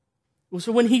 Well,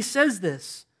 so when he says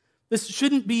this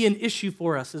shouldn't be an issue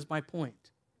for us, is my point.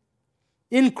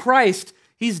 In Christ,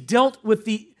 he's dealt with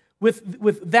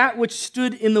that which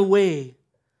stood in the way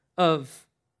of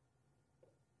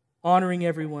honoring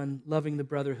everyone, loving the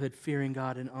brotherhood, fearing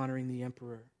God, and honoring the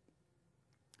emperor.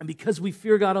 And because we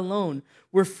fear God alone,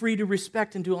 we're free to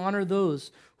respect and to honor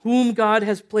those whom God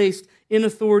has placed in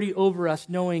authority over us,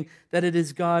 knowing that it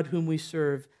is God whom we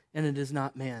serve and it is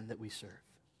not man that we serve.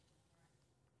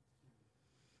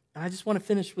 And I just want to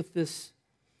finish with this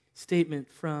statement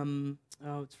from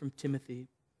Timothy,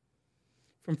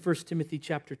 from 1 Timothy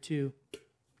chapter 2.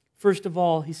 First of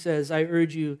all, he says, I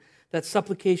urge you that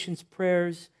supplications,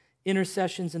 prayers,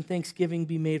 intercessions, and thanksgiving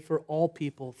be made for all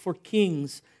people, for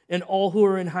kings and all who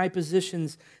are in high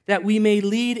positions, that we may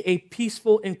lead a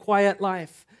peaceful and quiet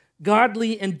life,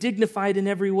 godly and dignified in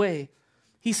every way.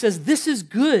 He says, this is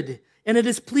good, and it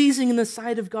is pleasing in the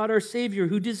sight of God our Savior,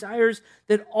 who desires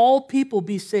that all people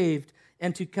be saved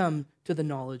and to come to the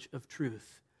knowledge of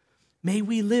truth. May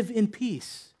we live in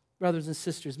peace, brothers and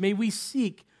sisters. May we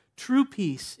seek true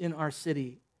peace in our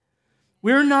city.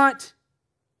 We're not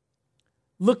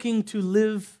looking to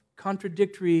live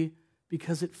contradictory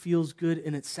because it feels good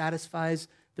and it satisfies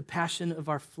the passion of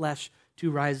our flesh to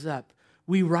rise up.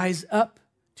 We rise up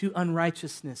to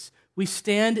unrighteousness. We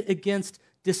stand against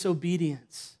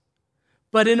disobedience.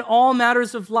 But in all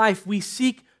matters of life, we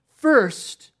seek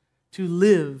first to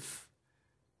live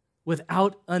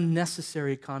without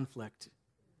unnecessary conflict.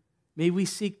 May we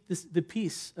seek the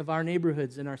peace of our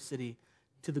neighborhoods and our city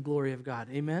to the glory of God.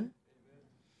 Amen?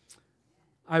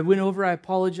 I went over, I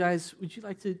apologize.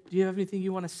 Do you have anything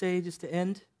you want to say just to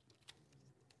end?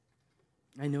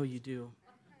 I know you do.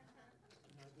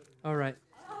 All right.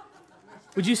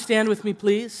 Would you stand with me,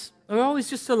 please? I always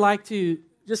just so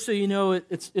you know,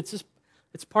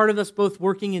 it's part of us both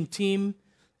working in team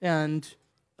and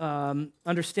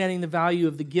understanding the value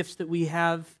of the gifts that we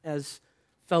have as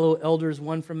fellow elders,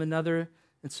 one from another.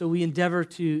 And so we endeavor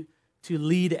to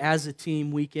lead as a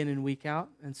team week in and week out.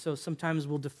 And so sometimes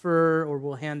we'll defer or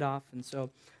we'll hand off. And so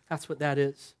that's what that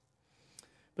is.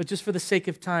 But just for the sake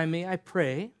of time, may I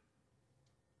pray?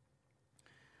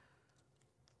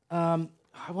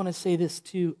 I want to say this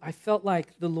too. I felt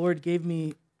like the Lord gave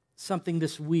me something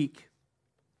this week.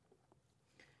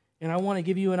 And I want to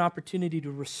give you an opportunity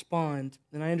to respond.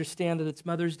 And I understand that it's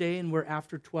Mother's Day and we're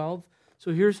after 12.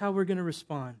 So here's how we're going to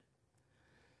respond.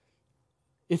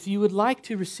 If you would like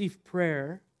to receive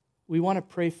prayer, we want to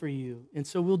pray for you. And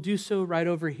so we'll do so right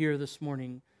over here this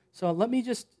morning. So let me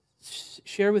just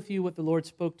share with you what the Lord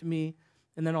spoke to me,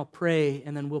 and then I'll pray,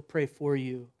 and then we'll pray for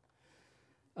you.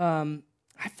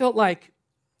 I felt like,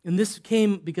 and this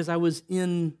came because I was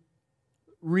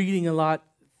reading a lot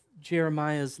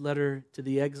Jeremiah's letter to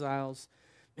the exiles,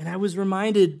 and I was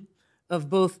reminded of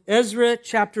both Ezra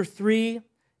chapter 3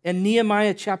 and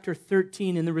Nehemiah chapter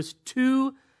 13, and there was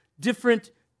two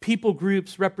different people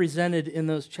groups represented in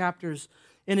those chapters.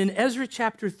 And in Ezra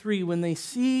chapter 3, when they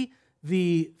see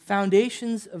the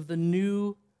foundations of the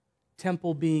new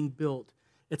temple being built,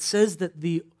 it says that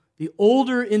the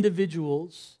older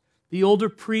individuals, the older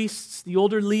priests, the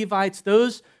older Levites,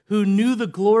 those who knew the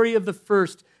glory of the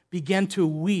first, began to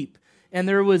weep. And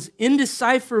there was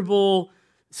indecipherable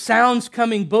sounds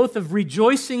coming both of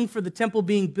rejoicing for the temple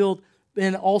being built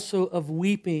and also of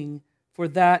weeping for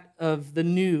that of the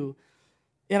new.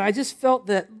 And I just felt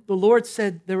that the Lord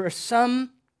said there are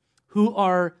some who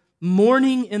are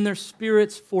mourning in their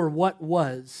spirits for what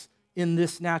was in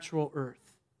this natural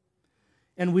earth.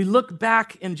 And we look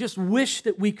back and just wish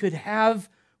that we could have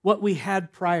what we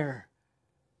had prior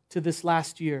to this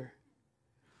last year.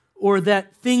 Or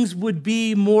that things would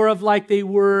be more of like they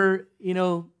were,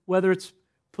 whether it's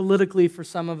politically for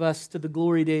some of us to the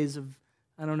glory days of,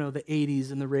 the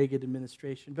 80s and the Reagan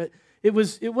administration. But it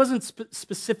wasn't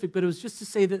specific, but it was just to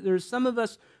say that there's some of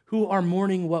us who are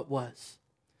mourning what was.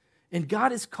 And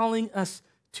God is calling us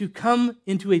to come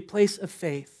into a place of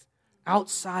faith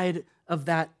outside of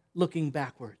that looking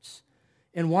backwards,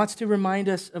 and wants to remind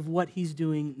us of what He's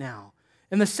doing now.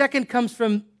 And the second comes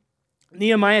from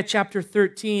Nehemiah chapter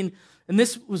 13, and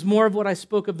this was more of what I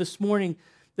spoke of this morning,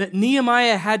 that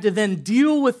Nehemiah had to then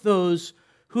deal with those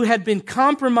who had been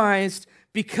compromised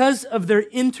because of their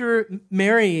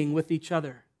intermarrying with each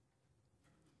other.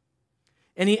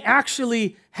 And he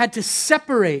actually had to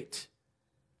separate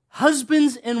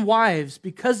husbands and wives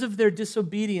because of their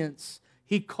disobedience.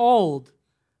 He called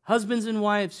husbands and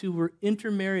wives who were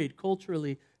intermarried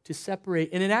culturally to separate.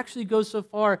 And it actually goes so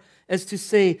far as to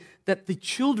say that the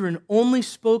children only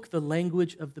spoke the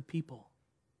language of the people.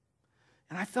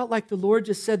 And I felt like the Lord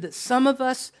just said that some of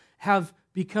us have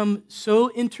become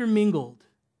so intermingled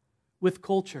with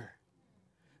culture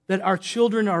that our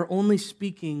children are only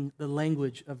speaking the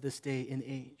language of this day and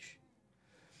age.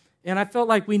 And I felt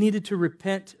like we needed to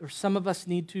repent, or some of us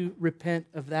need to repent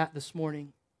of that this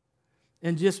morning.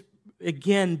 And just,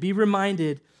 again, be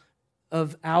reminded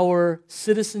of our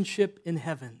citizenship in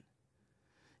heaven.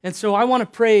 And so I want to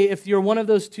pray if you're one of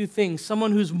those two things,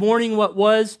 someone who's mourning what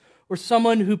was, or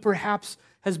someone who perhaps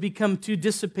has become too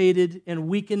dissipated and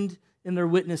weakened in their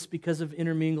witness because of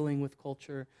intermingling with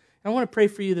culture. And I want to pray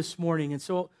for you this morning. And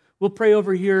so we'll pray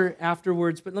over here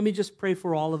afterwards, but let me just pray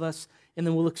for all of us, and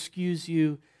then we'll excuse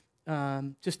you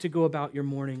just to go about your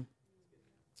morning.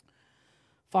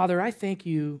 Father, I thank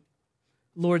you,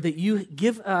 Lord, that you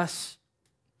give us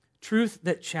truth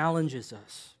that challenges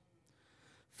us.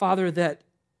 Father, that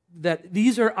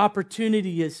these are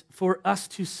opportunities for us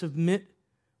to submit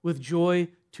with joy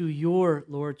to your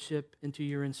lordship and to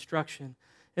your instruction.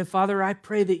 And Father, I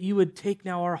pray that you would take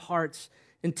now our hearts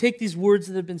and take these words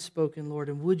that have been spoken, Lord,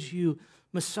 and would you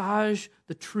massage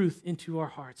the truth into our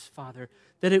hearts, Father,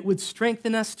 that it would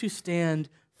strengthen us to stand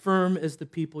firm as the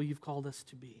people you've called us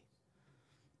to be.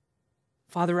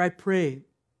 Father, I pray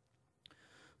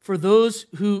for those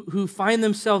who find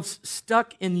themselves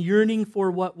stuck in yearning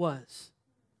for what was,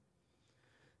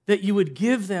 that you would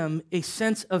give them a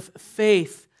sense of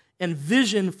faith and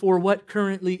vision for what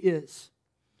currently is.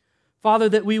 Father,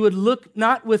 that we would look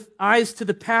not with eyes to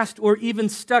the past or even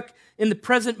stuck in the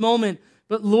present moment,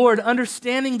 but Lord,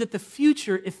 understanding that the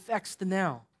future affects the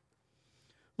now.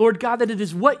 Lord God, that it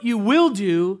is what you will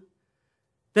do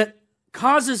that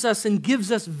causes us and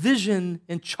gives us vision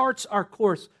and charts our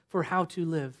course for how to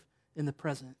live in the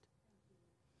present.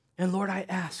 And Lord, I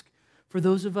ask for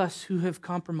those of us who have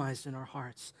compromised in our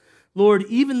hearts, Lord,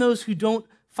 even those who don't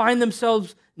find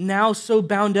themselves now so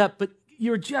bound up, but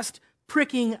you're just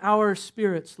pricking our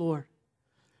spirits, Lord,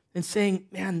 and saying,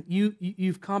 man,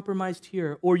 you've compromised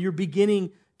here, or you're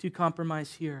beginning to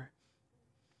compromise here.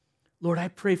 Lord, I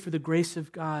pray for the grace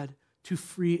of God to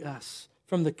free us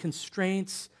from the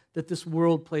constraints that this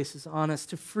world places on us,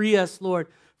 to free us, Lord,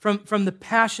 from the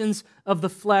passions of the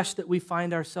flesh that we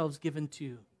find ourselves given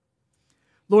to.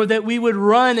 Lord, that we would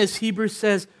run, as Hebrews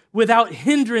says, without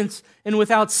hindrance and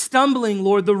without stumbling,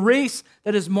 Lord, the race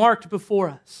that is marked before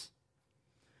us.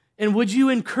 And would you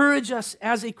encourage us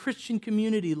as a Christian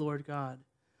community, Lord God,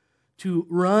 to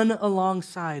run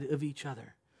alongside of each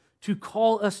other, to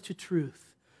call us to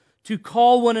truth, to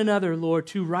call one another, Lord,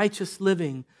 to righteous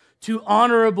living, to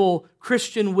honorable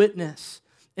Christian witness,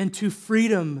 and to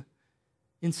freedom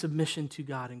in submission to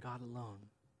God and God alone.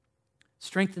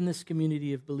 Strengthen this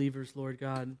community of believers, Lord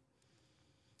God.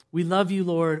 We love you,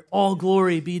 Lord. All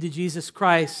glory be to Jesus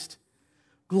Christ.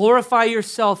 Glorify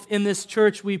yourself in this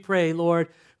church, we pray, Lord.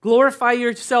 Glorify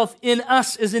yourself in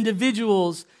us as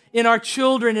individuals, in our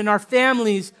children, in our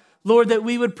families, Lord, that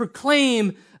we would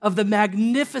proclaim of the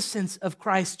magnificence of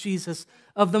Christ Jesus,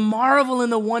 of the marvel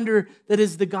and the wonder that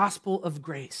is the gospel of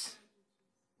grace.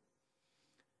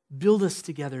 Build us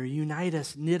together, unite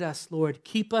us, knit us, Lord.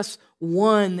 Keep us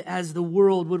one as the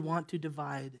world would want to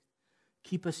divide.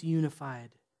 Keep us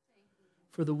unified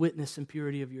for the witness and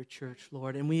purity of your church,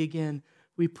 Lord. And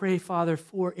we pray, Father,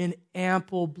 for an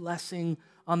ample blessing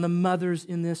on the mothers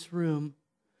in this room,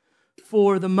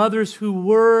 for the mothers who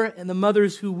were and the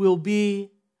mothers who will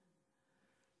be,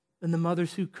 and the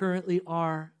mothers who currently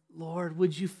are. Lord,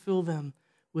 would you fill them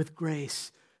with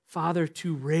grace, Father,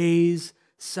 to raise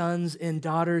sons and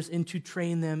daughters and to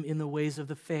train them in the ways of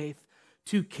the faith,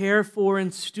 to care for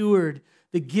and steward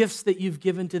the gifts that you've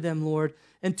given to them, Lord,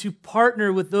 and to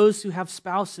partner with those who have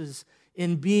spouses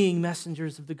in being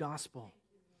messengers of the gospel.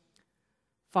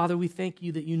 Father, we thank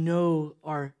you that you know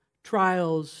our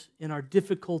trials and our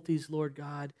difficulties, Lord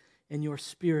God, and your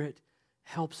Spirit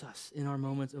helps us in our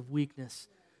moments of weakness.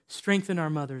 Strengthen our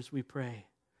mothers, we pray.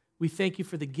 We thank you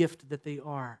for the gift that they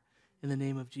are. In the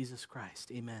name of Jesus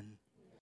Christ, amen.